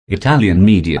Italian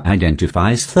media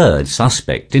identifies third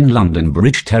suspect in London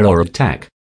Bridge terror attack.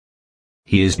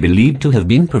 He is believed to have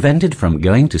been prevented from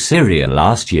going to Syria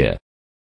last year.